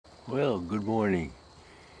Well, good morning.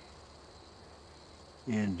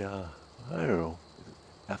 And I don't know,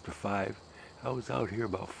 after 5, I was out here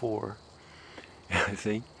about 4, I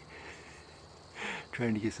think,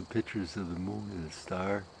 trying to get some pictures of the moon and the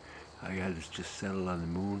star. I had to just settle on the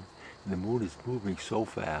moon. And the moon is moving so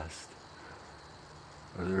fast.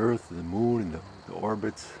 Or the Earth and the moon and the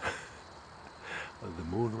orbits of the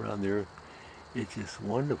moon around the Earth. It's just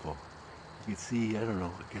wonderful. You can see, I don't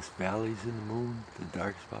know, I guess valleys in the moon, the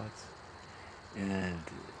dark spots. And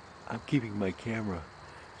I'm keeping my camera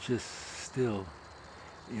just still,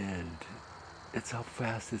 and it's how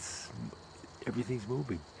fast everything's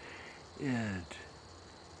moving. And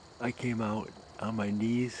I came out on my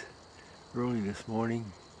knees early this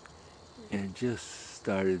morning and just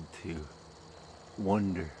started to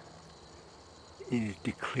wonder. And it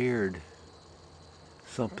declared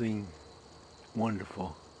something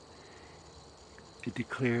wonderful. It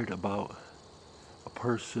declared about a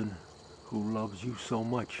person who loves you so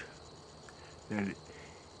much that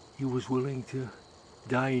he was willing to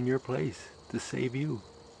die in your place to save you.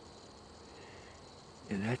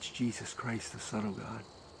 And that's Jesus Christ, the Son of God.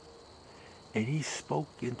 And he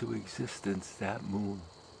spoke into existence that moon.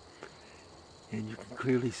 And you can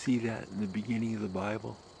clearly see that in the beginning of the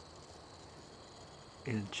Bible,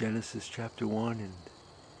 in Genesis chapter 1. And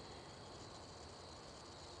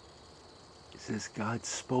it says God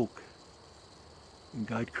spoke, and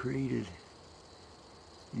God created.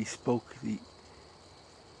 And he spoke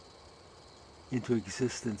into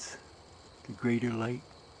existence the greater light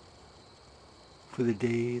for the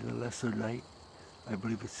day and the lesser night. I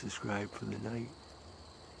believe it's described for the night.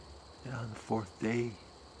 And on the fourth day,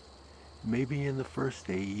 maybe in the first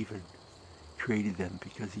day even, created them,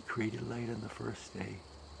 because he created light on the first day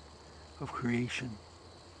of creation.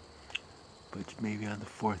 But maybe on the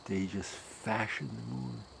fourth day he just fashioned the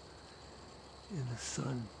moon and the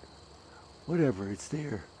sun. Whatever, it's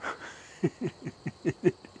there.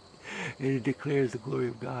 And it declares the glory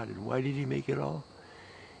of God. And why did he make it all?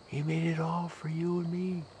 He made it all for you and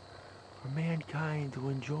me, for mankind to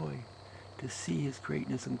enjoy, to see his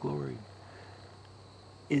greatness and glory,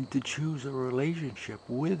 and to choose a relationship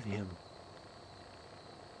with him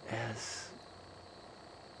as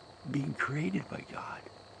being created by God.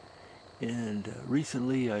 And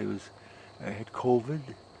recently I had COVID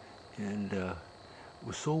and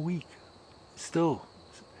was so weak, still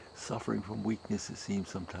suffering from weakness, it seems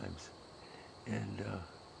sometimes. And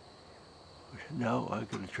now I'm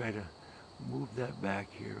going to try to move that back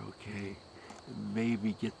here, okay?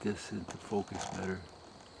 Maybe get this into focus better,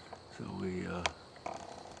 so we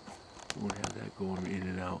won't have that going in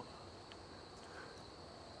and out.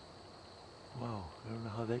 Wow, I don't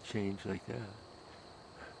know how that changed like that.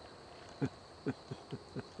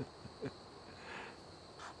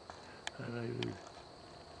 How did I lose?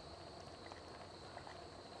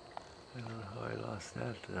 I don't know how I lost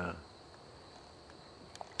that.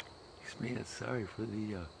 Man, sorry for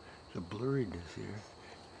the blurriness here.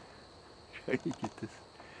 Trying to get this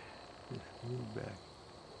moon back.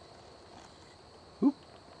 Whoop.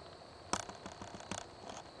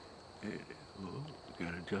 Oh,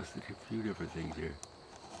 got to adjust a few different things here.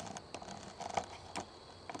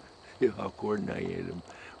 See how coordinated I am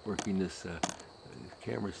working this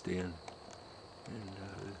camera stand. And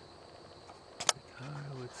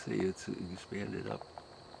let's see, it's expanded up.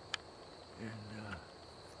 And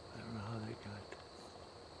I don't know how that got.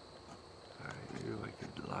 Alright, maybe I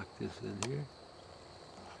could lock this in here.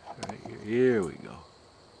 Alright, here we go.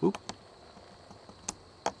 Whoop.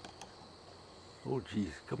 Oh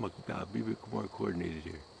geez, come on, be a bit more coordinated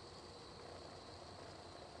here.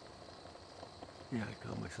 Yeah, I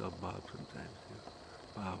call myself Bob sometimes too.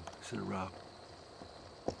 Bob instead of Rob.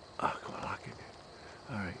 Oh, come on, lock it.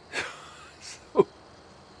 Alright.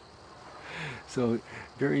 So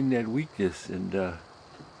during that weakness, and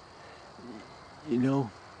you know,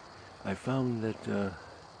 I found that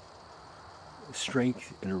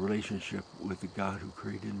strength in a relationship with the God who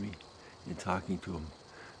created me, and talking to him.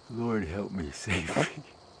 Lord, help me, save me.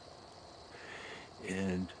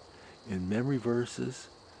 And in memory verses,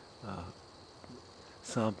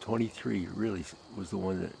 Psalm 23 really was the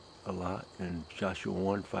one that a lot, and Joshua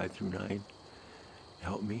 1, 5 through 9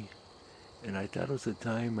 helped me. And I thought it was a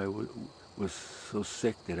time I was so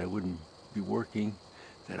sick that I wouldn't be working,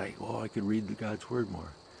 that I could read God's Word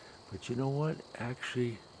more. But you know what?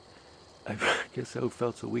 Actually, I guess I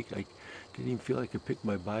felt so weak I didn't even feel I could pick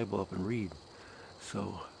my Bible up and read.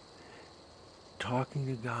 So talking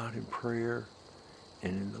to God in prayer,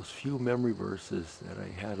 and in those few memory verses that I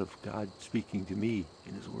had of God speaking to me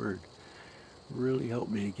in his Word, really helped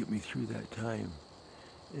me to get me through that time.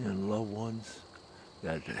 And loved ones,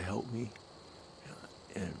 that helped me,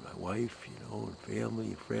 and my wife, and family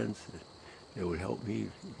and friends that would help me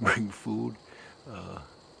bring food, uh,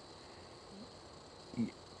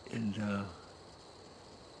 and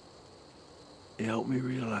it helped me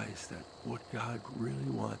realize that what God really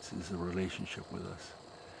wants is a relationship with us,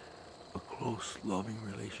 a close, loving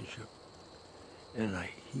relationship. And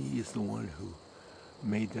He is the one who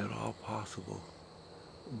made that all possible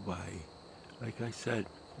by, like I said,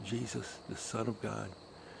 Jesus, the Son of God,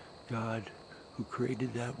 God who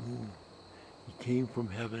created that moon. He came from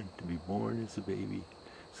heaven to be born as a baby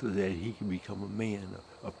so that He could become a man,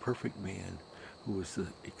 a perfect man, who was the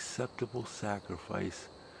acceptable sacrifice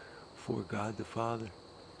for God the Father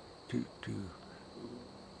to, to,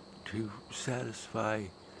 to satisfy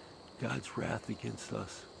God's wrath against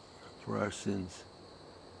us for our sins,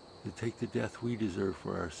 to take the death we deserve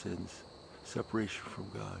for our sins, separation from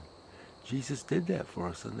God. Jesus did that for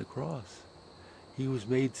us on the cross. He was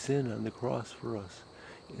made sin on the cross for us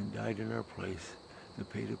and died in our place to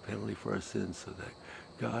pay the penalty for our sins so that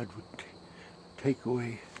God would take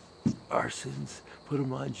away our sins, put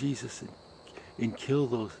them on Jesus, and kill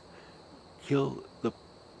the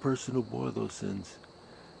person who bore those sins.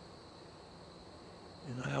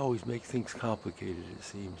 And I always make things complicated, it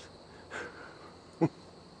seems.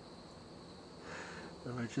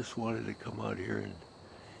 And I just wanted to come out here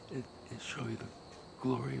and show you the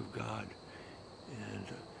glory of God. And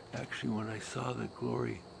actually, when I saw the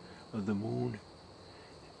glory of the moon,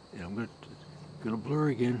 and I'm gonna blur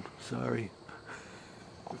again, sorry.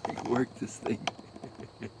 Work this thing.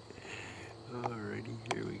 Alrighty,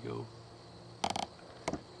 here we go.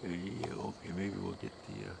 Yeah, okay, maybe we'll get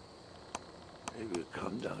maybe we'll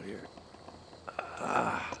come down here.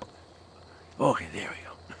 Okay, there we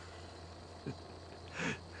go.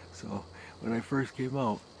 So, when I first came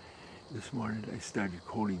out this morning, I started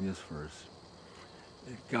quoting this verse.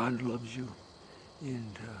 That God loves you,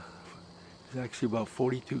 and it was actually about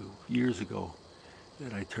 42 years ago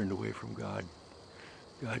that I turned away from God.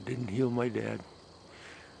 God didn't heal my dad,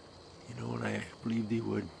 and I believed He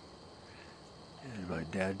would. And my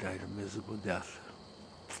dad died a miserable death.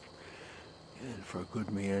 And for a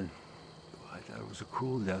good man, I thought it was a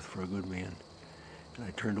cruel death for a good man. And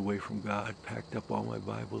I turned away from God, packed up all my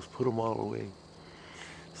Bibles, put them all away,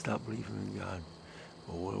 stopped believing in God.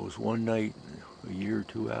 Well, it was one night, a year or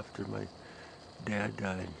two after my dad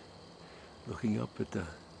died, looking up at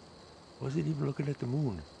wasn't even looking at the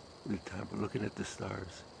moon at the time, but looking at the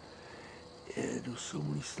stars. And there were so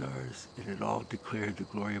many stars, and it all declared the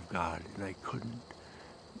glory of God, and I couldn't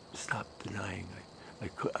stop denying. I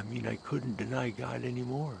couldn't deny God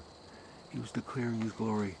anymore. He was declaring His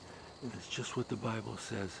glory, and it's just what the Bible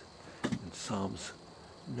says in Psalms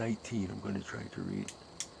 19. I'm going to try to read.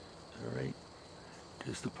 All right,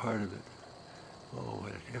 just a part of it. Oh,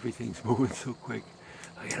 everything's moving so quick.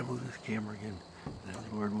 I gotta move this camera again. Then,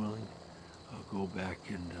 Lord willing, I'll go back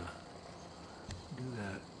and do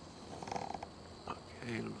that.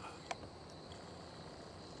 Okay.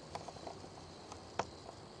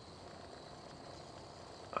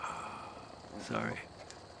 Sorry.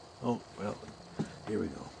 Oh, well, here we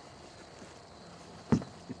go.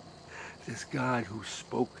 This God who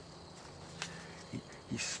spoke,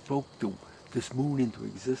 he spoke this moon into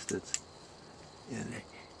existence. And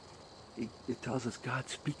it tells us God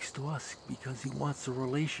speaks to us because He wants a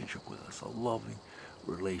relationship with us, a loving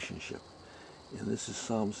relationship. And this is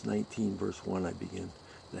Psalms 19, verse 1, I begin.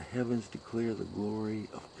 The heavens declare the glory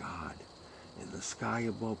of God, and the sky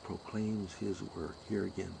above proclaims His work. Here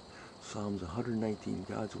again, Psalms 119,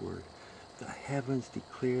 God's word. The heavens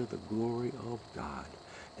declare the glory of God,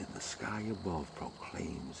 and the sky above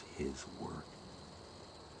proclaims His work,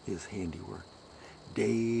 His handiwork.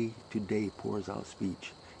 Day to day pours out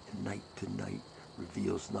speech, and night to night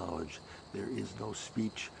reveals knowledge. There is no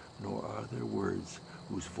speech, nor are there words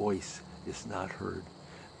whose voice is not heard.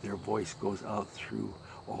 Their voice goes out through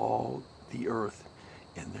all the earth,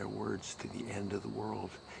 and their words to the end of the world.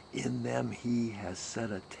 In them He has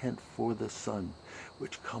set a tent for the sun,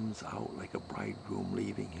 which comes out like a bridegroom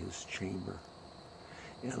leaving his chamber,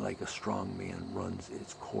 and like a strong man runs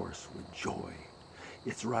its course with joy.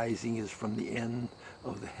 Its rising is from the end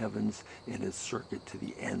of the heavens, and its circuit to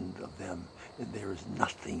the end of them, and there is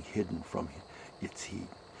nothing hidden from its heat.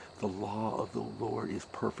 The law of the Lord is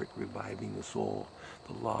perfect, reviving the soul.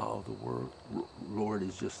 The law of the Lord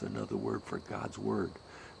is just another word for God's word.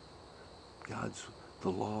 The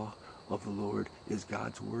law of the Lord is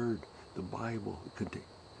God's word, the Bible.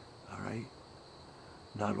 All right?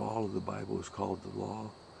 Not all of the Bible is called the law,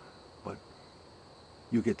 but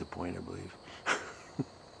you get the point, I believe.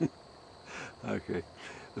 Okay,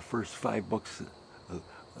 the first 5 books of,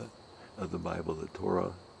 of the Bible, the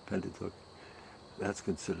Torah, Pentateuch, that's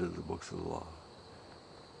considered the books of the law.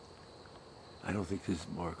 I don't think this is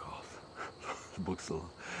more called the books of the law.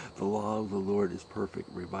 The law of the Lord is perfect,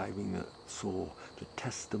 reviving the soul. The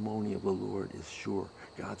testimony of the Lord is sure.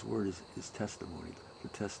 God's word is his testimony. The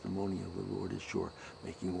testimony of the Lord is sure,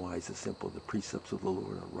 making wise the simple. The precepts of the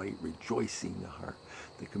Lord are right, rejoicing the heart.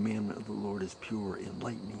 The commandment of the Lord is pure,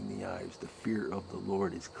 enlightening the eyes. The fear of the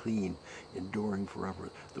Lord is clean, enduring forever.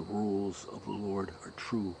 The rules of the Lord are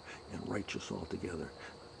true and righteous altogether.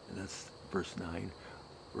 And that's verse 9.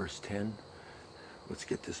 Verse 10, let's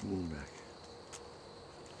get this moon back.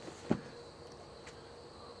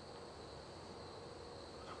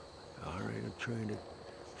 All right, I'm trying to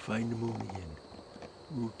find the moon again.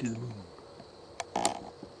 Move to the moon.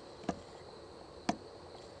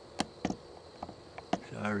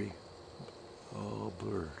 Sorry. All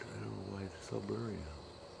blurred. I don't know why it's so blurry now.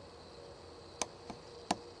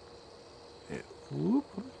 Hey, whoop,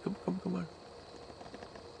 come on.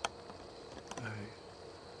 All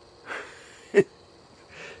right.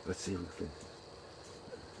 Let's see if we can.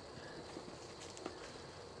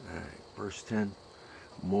 All right, verse 10.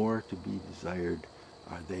 More to be desired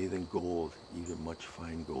are they than gold, even much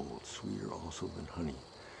fine gold, sweeter also than honey,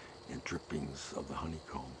 and drippings of the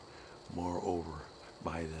honeycomb. Moreover,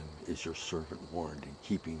 by them is your servant warned, in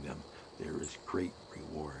keeping them there is great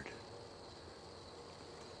reward.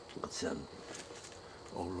 Let's end.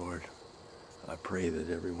 Oh Lord, I pray that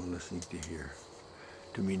everyone listening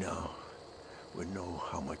to me now would know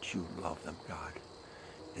how much you love them, God,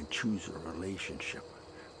 and choose a relationship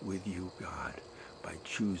with you, God, by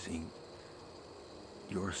choosing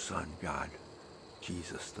your Son, God,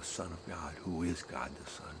 Jesus, the Son of God, who is God the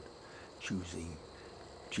Son, choosing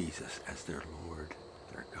Jesus as their Lord,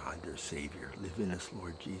 their God, their Savior. Live in us,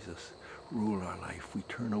 Lord Jesus. Rule our life. We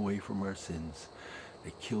turn away from our sins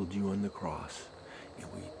that killed you on the cross,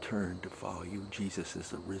 and we turn to follow you. Jesus is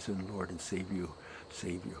the risen Lord and Savior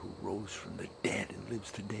who rose from the dead and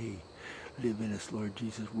lives today. Live in us, Lord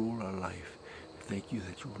Jesus. Rule our life. Thank you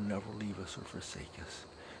that you will never leave us or forsake us.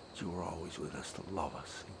 That you are always with us to love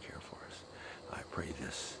us and care for us. I pray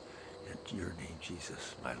this in your name,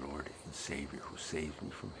 Jesus, my Lord and Savior, who saves me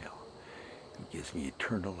from hell. He gives me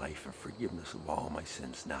eternal life and forgiveness of all my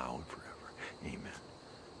sins now and forever. Amen.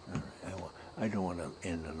 All right. I don't want to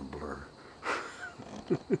end on a blur.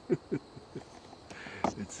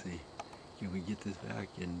 Let's see. Can we get this back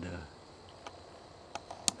and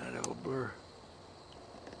not have a blur?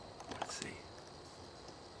 Let's see.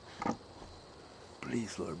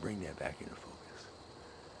 Please, Lord, bring that back into focus.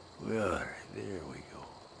 Well, all right, there we go.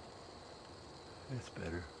 That's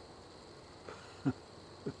better.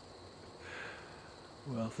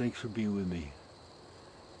 Well, thanks for being with me.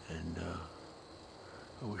 And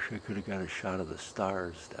I wish I could have got a shot of the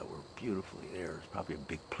stars that were beautifully there. It's probably a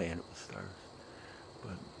big planet with stars.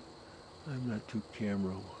 But I'm not too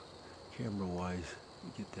camera-wise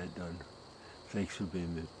to get that done. Thanks for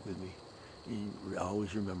being with me. You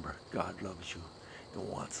always remember, God loves you and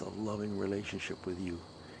wants a loving relationship with you.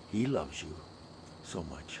 He loves you so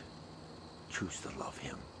much. Choose to love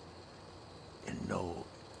him and know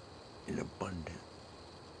an abundant,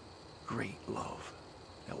 great love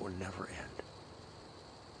that will never end.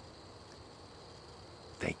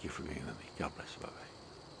 Thank you for being with me. God bless you. Bye-bye.